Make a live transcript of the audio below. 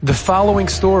The following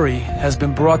story has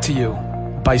been brought to you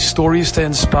by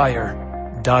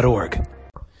StoriesToInspire.org.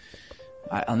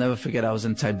 I'll never forget, I was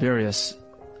in Tiberias,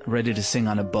 ready to sing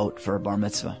on a boat for a bar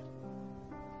mitzvah.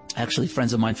 Actually,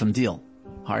 friends of mine from Deal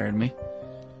hired me,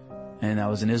 and I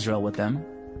was in Israel with them,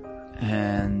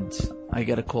 and I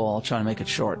get a call. I'll try to make it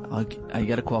short. I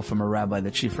get a call from a rabbi, the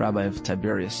chief rabbi of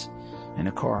Tiberias, in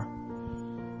a car.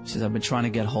 He says, I've been trying to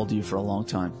get hold of you for a long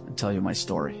time and tell you my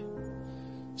story.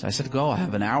 So I said, go, I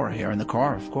have an hour here in the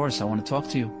car. Of course, I want to talk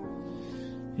to you.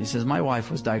 He says, my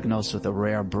wife was diagnosed with a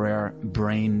rare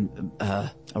brain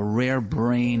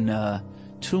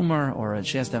tumor, or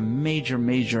she has to have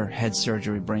major head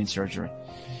surgery, brain surgery.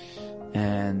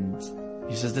 And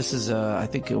he says, this is, I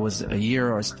think it was a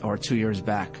year or 2 years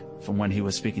back from when he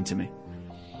was speaking to me.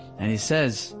 And he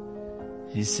says,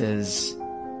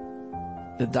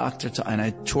 the doctor, and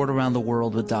I toured around the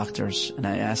world with doctors, and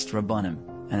I asked Rabbanim.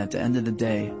 And at the end of the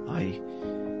day, I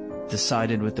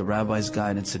decided with the rabbi's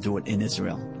guidance to do it in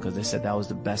Israel, because they said that was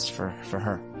the best for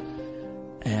her.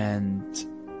 And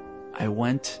I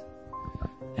went,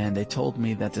 and they told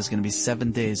me that there's going to be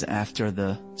 7 days after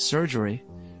the surgery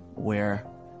where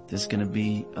there's going to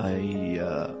be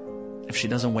if she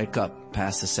doesn't wake up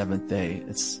past the 7th day,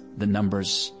 it's the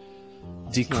numbers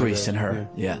decrease in her.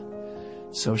 Yeah.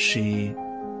 So she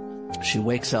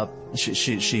wakes up,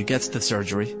 she gets the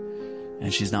surgery, and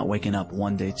she's not waking up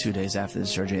 1 day, 2 days after the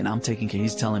surgery. And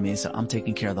he's telling me, I'm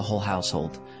taking care of the whole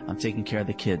household. I'm taking care of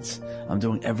the kids. I'm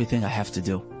doing everything I have to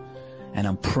do. And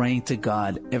I'm praying to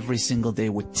God every single day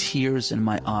with tears in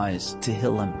my eyes to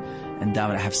heal him. And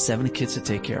David, I have 7 kids to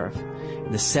take care of.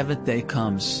 And the 7th day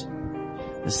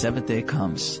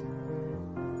comes,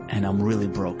 and I'm really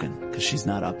broken because she's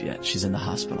not up yet. She's in the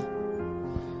hospital.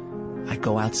 I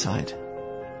go outside.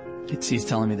 He's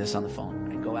telling me this on the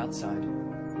phone. I go outside.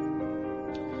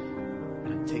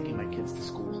 I'm taking my kids to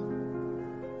school.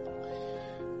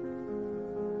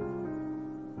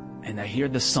 And I hear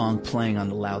the song playing on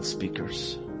the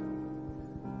loudspeakers.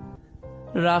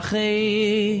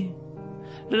 Rachim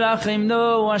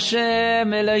no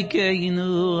Hashem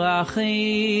Elokeinu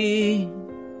Rachim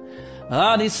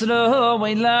Ad Yisro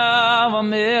Elav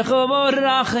Amecho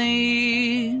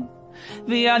Rachim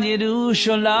V'ad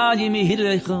Yerushalayim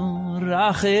Yirecho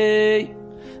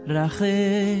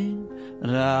Rachim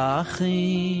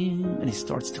and he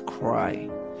starts to cry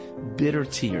bitter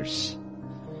tears.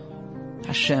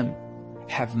 Hashem,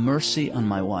 have mercy on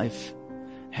my wife,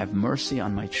 have mercy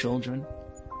on my children,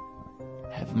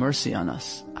 have mercy on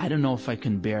us. I don't know if I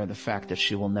can bear the fact that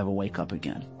she will never wake up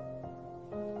again.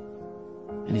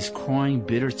 And he's crying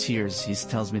bitter tears. He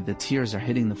tells me the tears are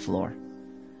hitting the floor,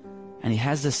 and he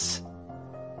has this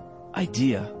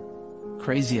idea,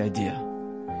 crazy idea.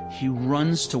 He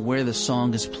runs to where the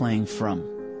song is playing from.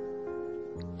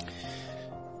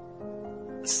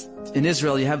 In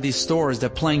Israel, you have these stores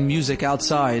that are playing music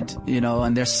outside,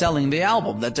 and they're selling the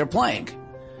album that they're playing.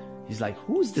 He's like,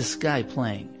 who's this guy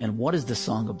playing? And what is the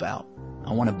song about?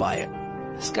 I want to buy it.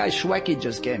 This guy Shweki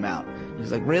just came out.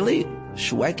 He's like, really?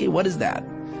 Shweki? What is that?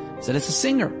 He said, it's a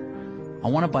singer. I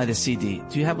want to buy the CD.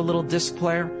 Do you have a little disc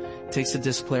player? Takes the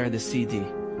disc player, the CD.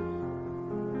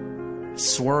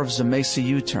 Swerves and makes a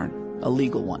U-turn, a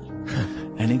legal one.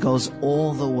 And he goes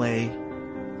all the way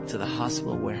to the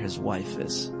hospital where his wife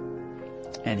is.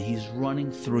 And he's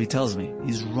running through, he tells me,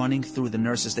 he's running through the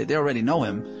nurses. They already know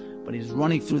him, but he's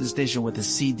running through the station with a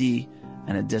CD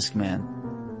and a disc man.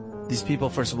 These people,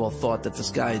 first of all, thought that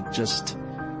this guy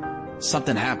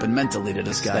something happened mentally to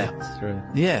this guy. Right.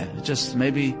 Yeah, just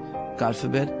maybe, God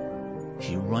forbid.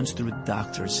 He runs through the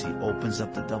doctors. He opens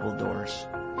up the double doors.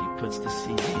 He puts the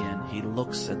CD in. He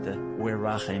looks at where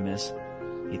Rachem is.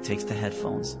 He takes the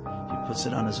headphones. He puts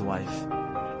it on his wife,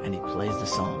 and he plays the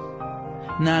song.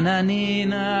 Na na ni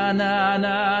na na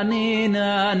na ni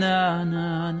na na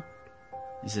na.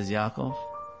 He says, Yaakov,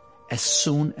 as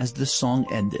soon as the song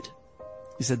ended,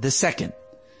 he said, the second,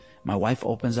 my wife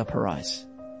opens up her eyes,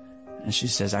 and she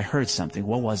says, I heard something.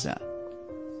 What was that?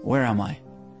 Where am I?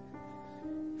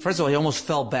 First of all, he almost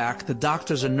fell back. The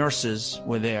doctors and nurses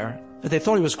were there. But they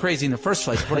thought he was crazy in the first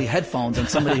place, putting headphones on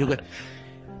somebody who could.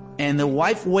 And the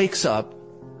wife wakes up,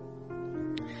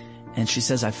 and she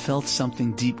says, I felt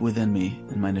something deep within me,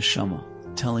 in my neshama,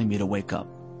 telling me to wake up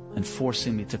and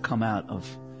forcing me to come out of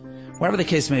whatever the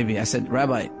case may be. I said,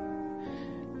 Rabbi,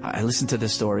 I listened to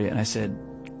this story, and I said,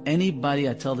 anybody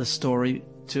I tell this story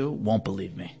to won't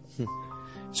believe me.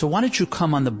 So why don't you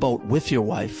come on the boat with your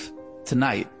wife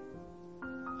tonight?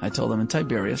 I told him in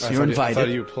Tiberias. You're invited. I thought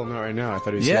you were pulling out right now. I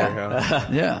thought he was here.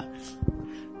 Yeah.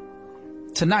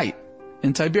 Tonight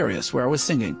in Tiberias, where I was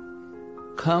singing.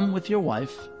 Come with your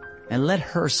wife and let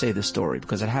her say the story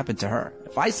because it happened to her.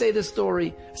 If I say this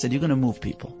story, I said, you're going to move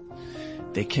people.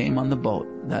 They came on the boat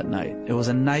that night. It was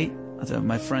a night,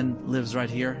 my friend lives right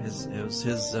here. It was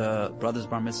his brother's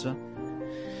bar mitzvah.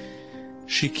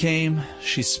 She came,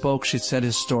 she spoke, she said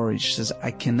his story. She says,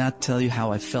 I cannot tell you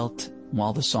how I felt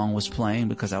while the song was playing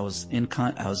because I was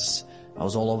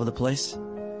all over the place.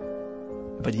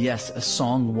 But yes, a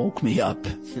song woke me up.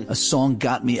 A song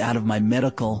got me out of my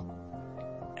medical,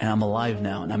 and I'm alive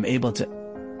now, and I'm able to.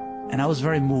 And I was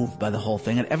very moved by the whole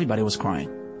thing, and everybody was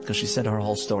crying because she said her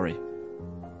whole story.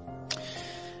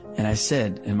 And I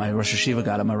said, and my Rosh Hashiva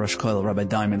got up, my Rosh Koil, Rabbi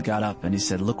Diamond got up, and he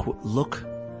said, look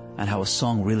at how a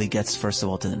song really gets, first of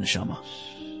all, to the neshama.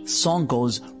 Song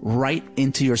goes right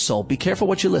into your soul. Be careful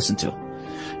what you listen to,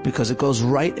 because it goes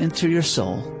right into your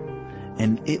soul,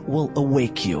 and it will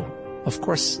awake you. Of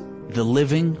course, the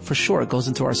living, for sure, it goes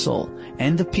into our soul.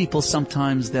 And the people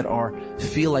sometimes that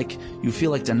feel like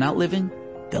they're not living,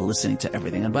 they're listening to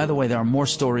everything. And by the way, there are more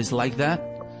stories like that,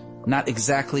 not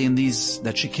exactly in these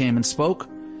that she came and spoke,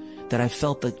 that I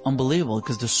felt like unbelievable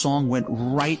because the song went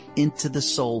right into the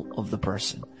soul of the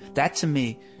person. That to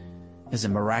me is a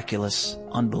miraculous,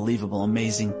 unbelievable,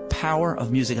 amazing power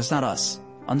of music. It's not us.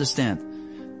 Understand.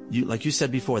 Like you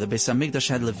said before, the Beis HaMikdash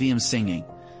had Leviim singing.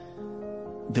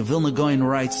 The Vilna Gaon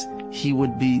writes he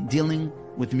would be dealing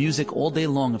with music all day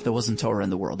long if there wasn't Torah in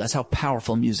the world. That's how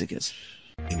powerful music is.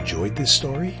 Enjoyed this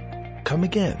story? Come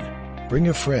again. Bring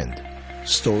a friend.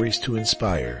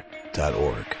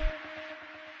 StoriesToInspire.org